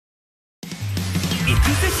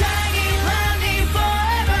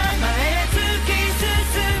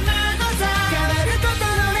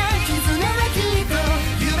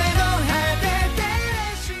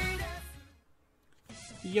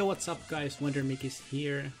Yo, what's up guys, Wonder Mickey's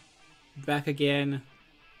here, back again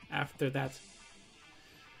after that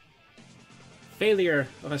failure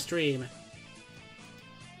of a stream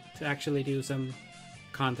to actually do some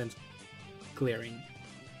content clearing.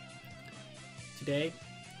 Today,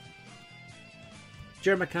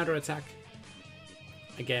 Germa CounterAttack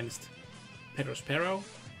against Perospero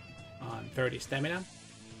on 30 stamina.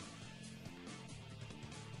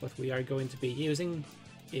 What we are going to be using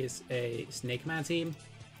is a Snake Man team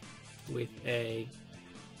with a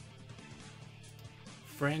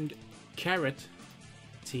friend Carrot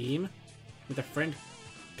team with a friend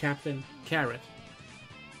Captain Carrot.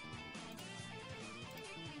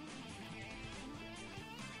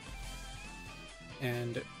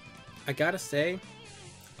 And I gotta say,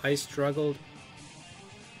 I struggled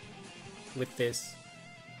with this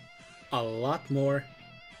a lot more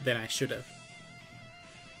than I should have.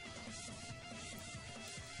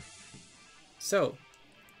 So,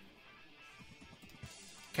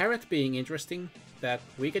 Carrot being interesting, that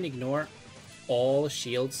we can ignore all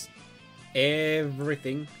shields,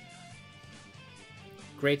 everything.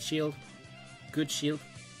 Great shield, good shield,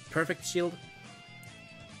 perfect shield,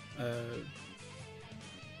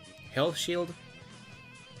 health shield,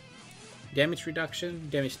 damage reduction,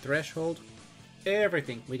 damage threshold,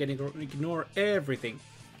 everything. We can ignore everything.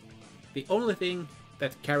 The only thing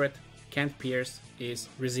that Carrot can't pierce is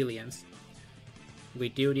resilience. We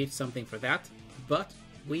do need something for that, but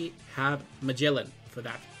we have Magellan for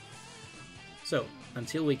that. So,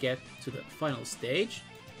 until we get to the final stage,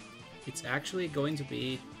 it's actually going to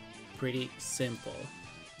be pretty simple.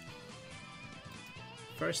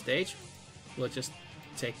 First stage, we'll just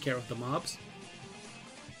take care of the mobs.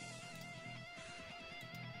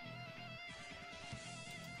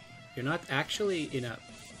 You're not actually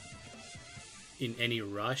in any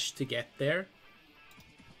rush to get there.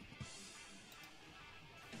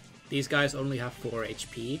 These guys only have 4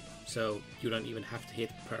 HP, so you don't even have to hit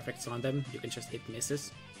perfects on them, you can just hit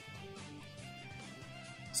misses.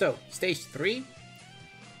 So, stage 3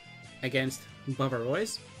 against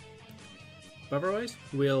Bavarois. Bavarois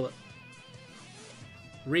will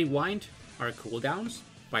rewind our cooldowns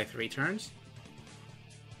by 3 turns.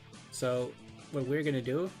 So, what we're gonna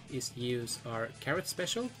do is use our Carrot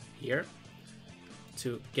special here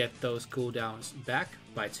to get those cooldowns back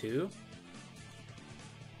by 2.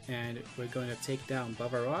 And we're going to take down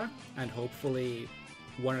Bavarois and hopefully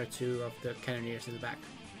 1 or 2 of the cannoneers in the back.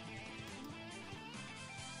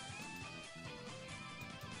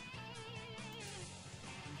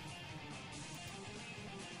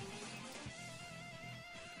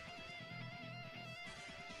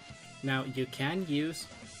 Now you can use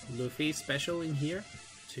Luffy's special in here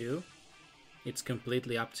too. It's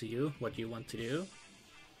completely up to you what you want to do.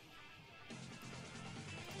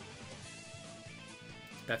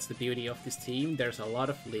 That's the beauty of this team, there's a lot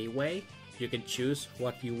of leeway. You can choose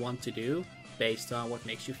what you want to do based on what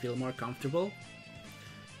makes you feel more comfortable.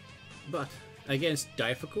 But against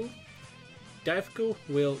Daifuku, Daifuku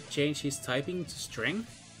will change his typing to strength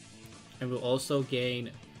and will also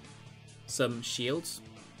gain some shields,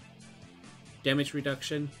 damage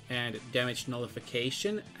reduction and damage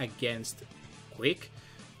nullification against Quick.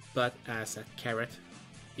 But as a Carrot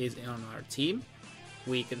is on our team,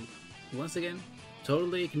 we can once again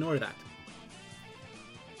totally ignore that.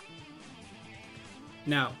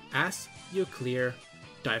 Now, as you clear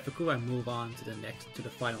Daifuku and move on to the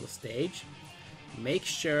final stage, make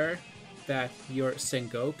sure that your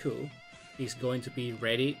Sengoku is going to be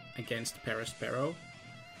ready against Perospero.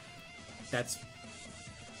 That's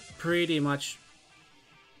pretty much,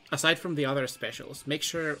 aside from the other specials, make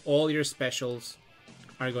sure all your specials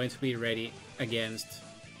are going to be ready against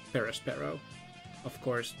Perospero. Of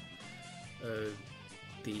course,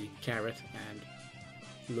 the Carrot and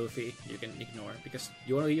Luffy you can ignore because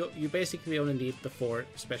you basically only need the 4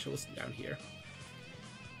 specials down here.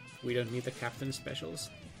 We don't need the Captain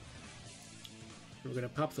specials. We're gonna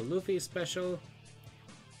pop the Luffy special,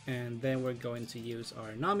 and then we're going to use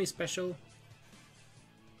our Nami special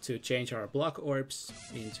to change our block orbs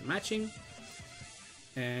into matching,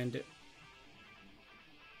 and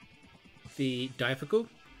the Daifuku.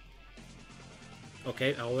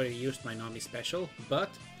 Okay, I already used my Nami special, but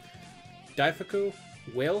Daifuku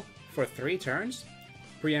will, for 3 turns,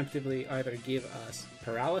 preemptively either give us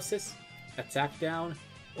paralysis, attack down,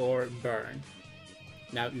 or burn.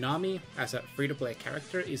 Now, Nami, as a free-to-play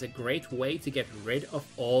character, is a great way to get rid of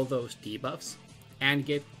all those debuffs and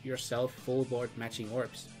get yourself full board matching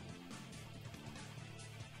orbs.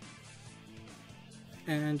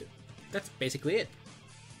 And that's basically it.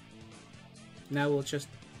 Now we'll just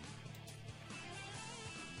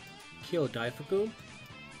kill Daifuku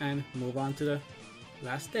and move on to the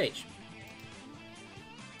last stage.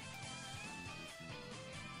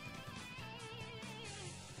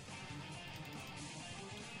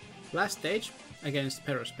 Last stage against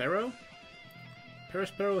Perospero.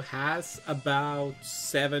 Perospero has about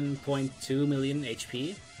 7.2 million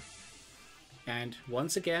HP, and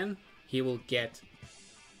once again he will get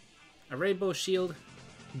a Rainbow Shield,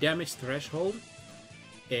 damage threshold,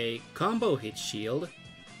 a combo hit shield,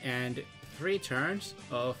 and 3 turns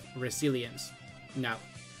of resilience. Now,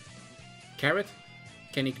 Carrot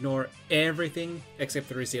can ignore everything except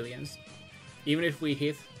the resilience. Even if we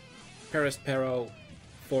hit Perospero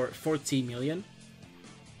for 14 million,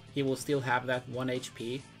 he will still have that 1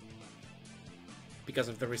 HP because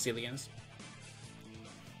of the resilience.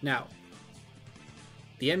 Now,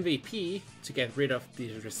 the MVP to get rid of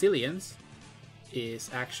the resilience is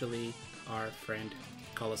actually our friend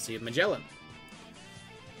Colosseum Magellan.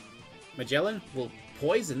 Magellan will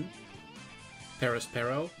poison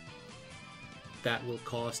Perospero. That will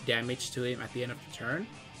cause damage to him at the end of the turn.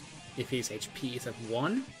 If his HP is at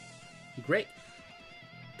 1, great.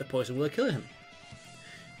 The poison will kill him.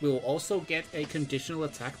 We will also get a conditional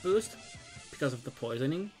attack boost because of the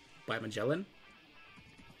poisoning by Magellan.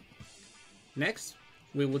 Next,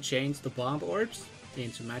 we will change the bomb orbs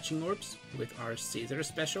into matching orbs with our Caesar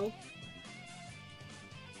special.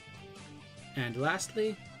 And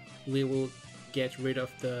lastly, we will get rid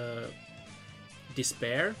of the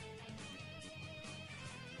Despair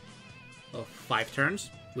of 5 turns,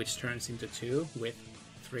 which turns into 2 with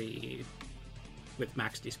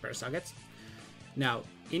max Despair sockets. Now,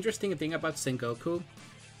 interesting thing about Sengoku,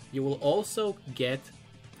 you will also get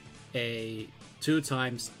a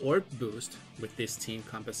 2x orb boost with this team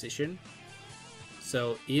composition.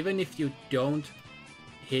 So even if you don't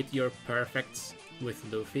hit your perfects with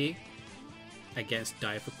Luffy against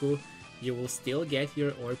Daifuku, you will still get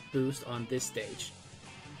your orb boost on this stage.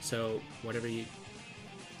 So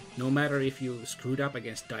no matter if you screwed up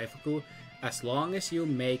against Daifuku, as long as you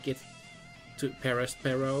make it to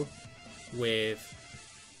Perospero with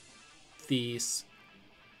these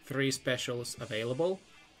 3 specials available,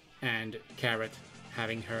 and Carrot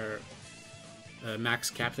having her max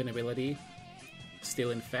captain ability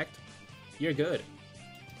still in effect, you're good.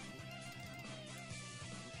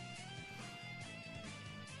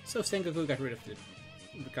 So Sengoku got rid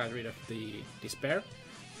of the Despair,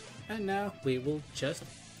 and now we will just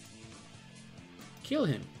kill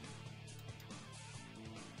him.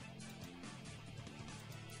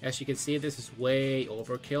 As you can see, this is way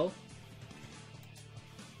overkill.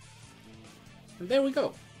 And there we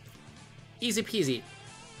go. Easy peasy.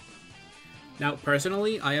 Now,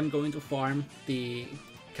 personally, I am going to farm the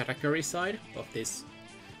category side of this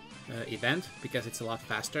event because it's a lot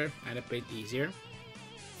faster and a bit easier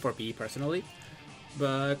for me personally.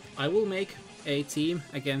 But I will make a team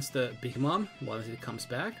against the Big Mom once it comes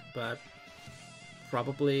back, but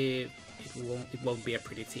probably it won't be a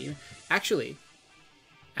pretty team. Actually,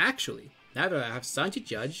 now that I have Sanji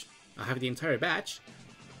Judge, I have the entire batch,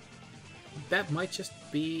 that might just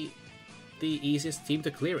be the easiest team to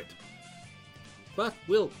clear it. But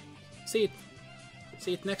we'll see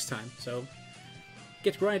it next time. So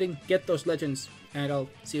get grinding, get those legends, and I'll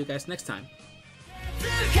see you guys next time.